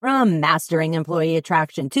From mastering employee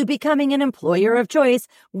attraction to becoming an employer of choice,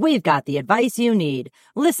 we've got the advice you need.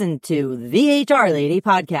 Listen to the HR Lady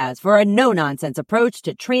podcast for a no-nonsense approach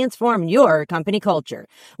to transform your company culture.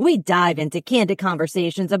 We dive into candid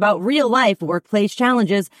conversations about real-life workplace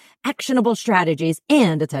challenges, actionable strategies,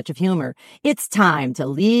 and a touch of humor. It's time to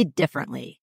lead differently.